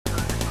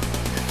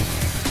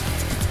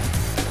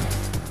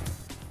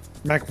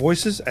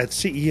MacVoices at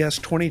CES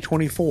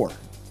 2024.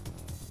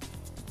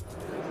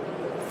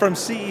 From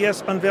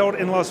CES Unveiled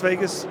in Las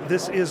Vegas,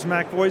 this is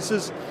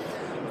MacVoices.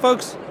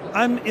 Folks,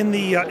 I'm in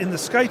the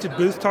Skyted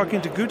booth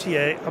talking to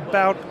Gautier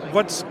about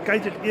what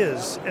Skyted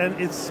is, and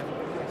it's,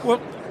 well,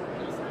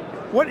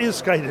 what is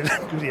Skyted,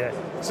 Gautier?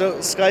 So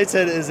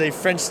Skyted is a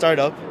French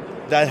startup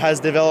that has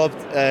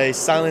developed a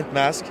silent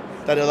mask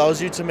that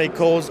allows you to make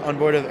calls on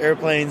board of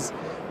airplanes,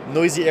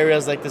 noisy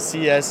areas like the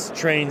CES,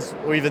 trains,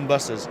 or even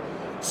buses.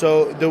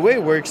 So the way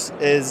it works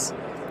is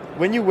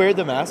when you wear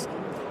the mask,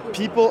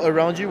 people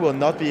around you will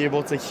not be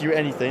able to hear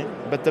anything,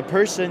 but the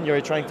person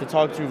you're trying to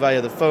talk to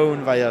via the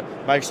phone, via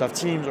Microsoft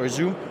Teams or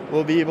Zoom,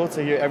 will be able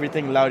to hear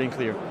everything loud and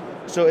clear.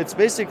 So it's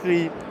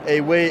basically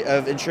a way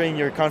of ensuring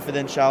your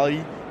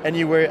confidentiality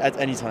anywhere at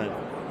any time.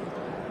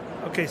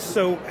 Okay,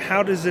 so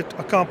how does it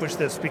accomplish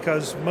this?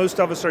 Because most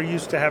of us are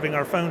used to having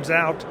our phones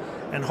out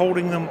and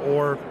holding them,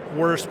 or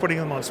worse, putting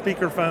them on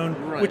speakerphone,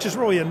 right, which is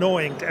really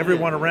annoying to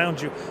everyone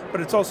around you, but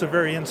it's also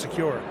very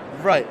insecure.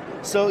 Right.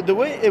 So the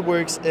way it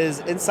works is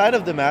inside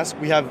of the mask,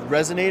 we have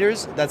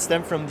resonators that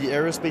stem from the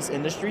aerospace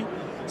industry.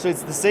 So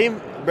it's the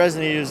same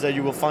resonators that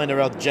you will find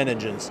around jet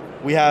engines.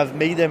 We have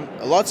made them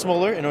a lot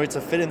smaller in order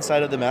to fit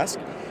inside of the mask.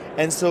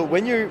 And so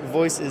when your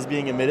voice is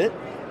being emitted,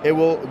 it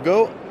will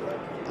go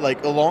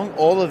like along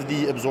all of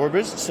the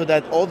absorbers so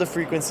that all the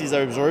frequencies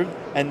are absorbed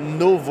and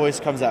no voice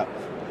comes out.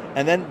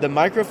 And then the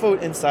microphone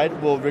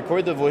inside will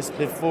record the voice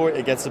before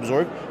it gets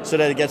absorbed so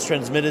that it gets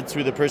transmitted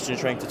to the person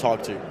you're trying to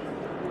talk to.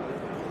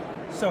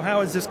 So how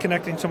is this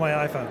connecting to my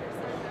iPhone?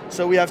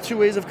 So we have two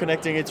ways of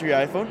connecting it to your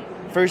iPhone.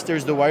 First,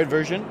 there's the wired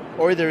version,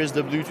 or there is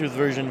the Bluetooth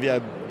version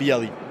via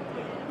BLE.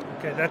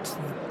 Okay,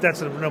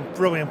 that's a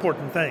really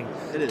important thing.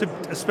 It is.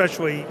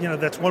 Especially,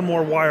 that's one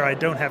more wire I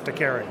don't have to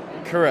carry.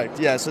 Correct,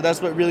 yeah, so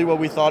that's what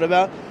we thought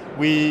about.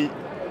 We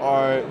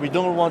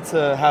don't want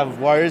to have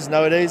wires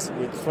nowadays,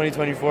 it's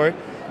 2024.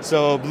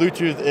 So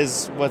Bluetooth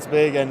is what's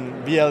big,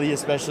 and BLE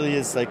especially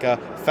is like a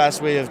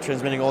fast way of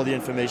transmitting all the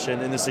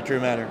information in a secure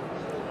manner.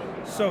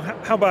 So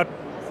how about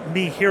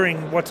me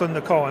hearing what's on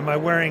the call? Am I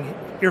wearing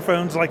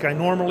earphones like I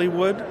normally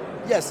would?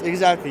 Yes,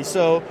 exactly.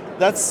 So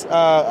that's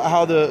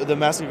how the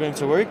mask is going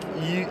to work.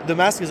 The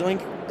mask is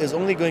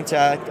only going to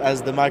act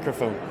as the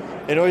microphone.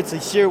 In order to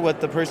hear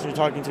what the person you're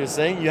talking to is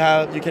saying,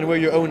 you can wear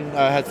your own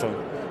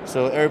headphone.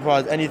 So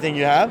AirPods, anything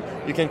you have,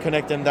 you can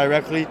connect them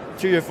directly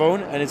to your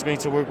phone, and it's going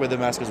to work with the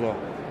mask as well.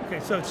 Okay,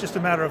 so it's just a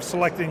matter of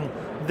selecting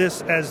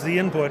this as the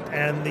input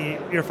and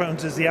the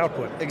earphones as the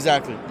output.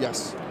 Exactly,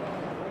 yes.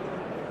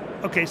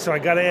 Okay, so I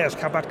got to ask,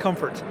 how about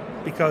comfort?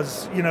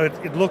 Because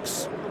it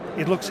looks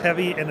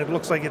heavy, and it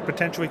looks like it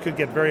potentially could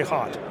get very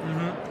hot.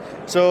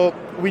 Mm-hmm. So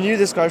we knew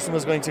this question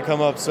was going to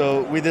come up,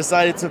 so we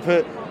decided to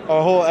put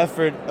our whole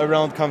effort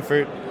around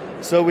comfort.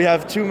 So we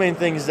have two main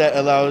things that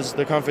allows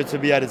the comfort to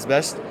be at its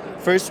best.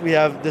 First, we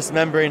have this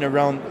membrane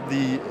around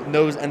the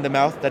nose and the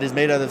mouth that is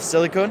made out of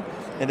silicone,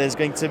 and that is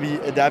going to be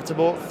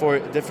adaptable for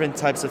different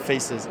types of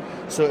faces.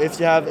 So if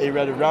you have a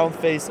rather round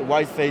face, a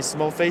wide face,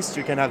 small face,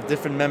 you can have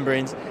different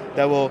membranes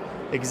that will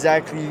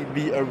exactly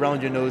be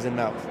around your nose and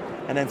mouth.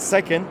 And then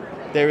second,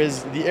 there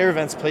is the air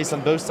vents placed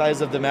on both sides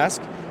of the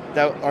mask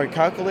that are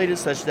calculated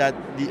such that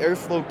the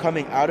airflow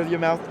coming out of your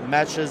mouth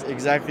matches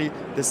exactly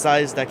the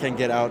size that can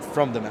get out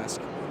from the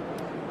mask.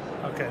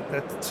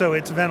 Okay, so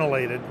it's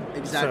ventilated.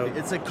 Exactly,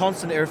 it's a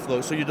constant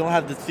airflow, so you don't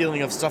have the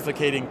feeling of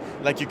suffocating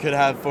like you could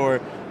have for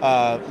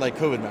like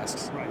COVID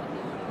masks. Right.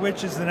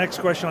 Which is the next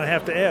question I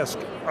have to ask.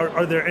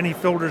 Are there any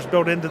filters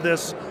built into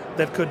this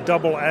that could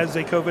double as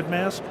a COVID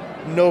mask?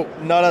 No,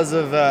 not as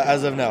of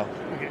now.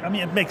 Okay. I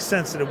mean, it makes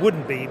sense that it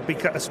wouldn't be,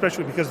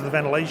 especially because of the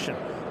ventilation.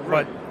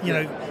 Right.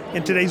 But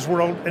in today's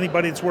world,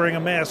 anybody that's wearing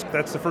a mask,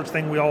 that's the first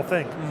thing we all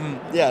think.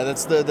 Mm-hmm. Yeah,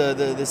 that's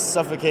the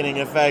suffocating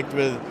effect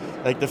with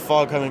like the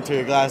fog coming to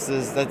your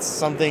glasses. That's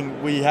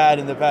something we had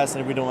in the past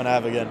and we don't want to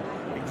have again.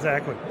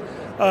 Exactly.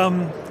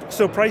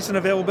 So price and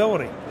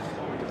availability.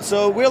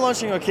 So we're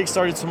launching our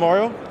Kickstarter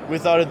tomorrow. We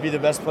thought it'd be the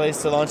best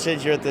place to launch it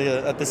here at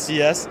the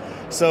CES.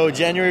 So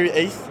January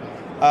 8th,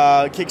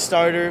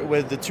 Kickstarter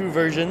with the two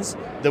versions,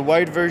 the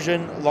wired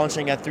version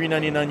launching at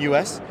 $399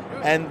 US,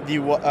 and the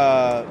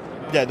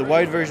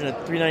wired version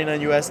at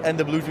 $399 US, and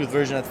the Bluetooth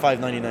version at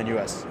 $599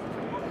 US.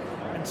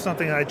 And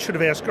something I should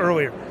have asked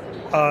earlier.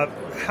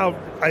 How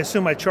I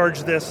assume I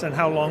charge this, and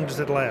how long does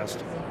it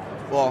last?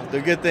 Well,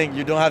 the good thing,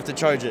 you don't have to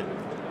charge it.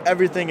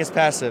 Everything is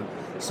passive.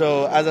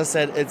 So as I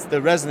said, it's the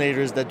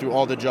resonators that do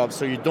all the jobs.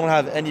 So you don't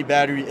have any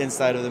battery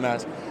inside of the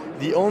mask.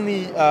 The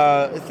only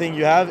thing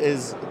you have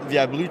is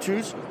via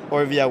Bluetooth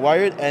or via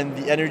wired, and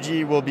the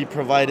energy will be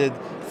provided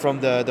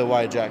from the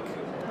wire jack.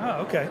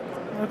 Oh,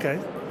 okay.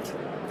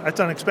 That's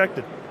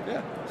unexpected.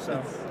 Yeah.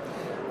 So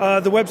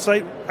the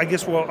website, I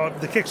guess,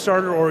 the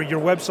Kickstarter or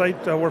your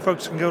website where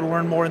folks can go to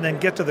learn more and then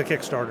get to the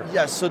Kickstarter.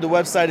 Yes, so the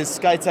website is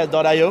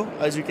skyted.io,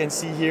 as you can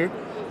see here.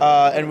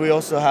 And we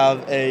also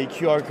have a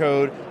QR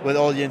code with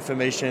all the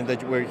information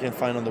where you can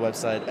find on the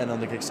website and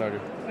on the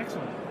Kickstarter.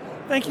 Excellent.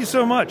 Thank you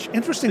so much.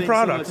 Interesting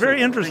product. So much.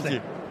 Very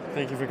interesting.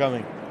 Thank you for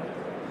coming.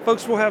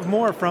 Folks, we'll have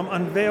more from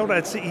Unveiled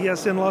at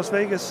CES in Las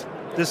Vegas.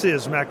 This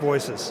is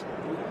MacVoices.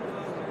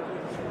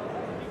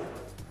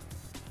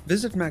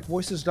 Visit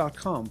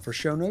MacVoices.com for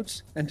show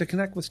notes and to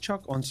connect with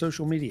Chuck on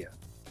social media.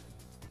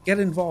 Get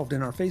involved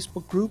in our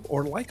Facebook group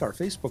or like our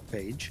Facebook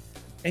page,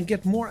 and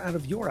get more out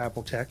of your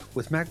Apple tech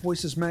with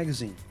MacVoices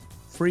Magazine,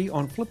 free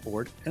on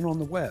Flipboard and on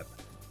the web.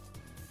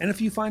 And if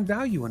you find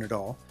value in it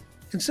all,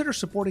 consider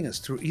supporting us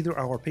through either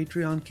our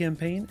Patreon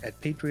campaign at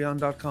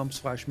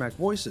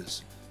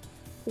patreon.com/MacVoices,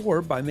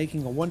 or by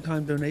making a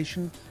one-time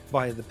donation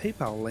via the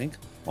PayPal link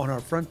on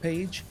our front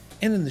page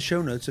and in the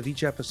show notes of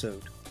each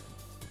episode.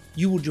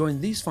 You will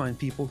join these fine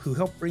people who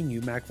help bring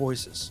you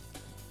MacVoices.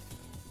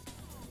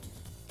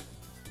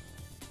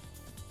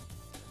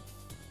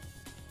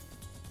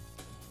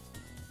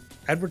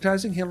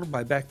 Advertising handled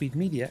by Backbeat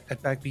Media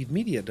at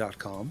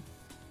backbeatmedia.com.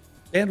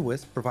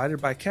 Bandwidth provided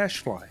by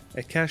CacheFly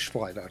at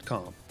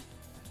cachefly.com.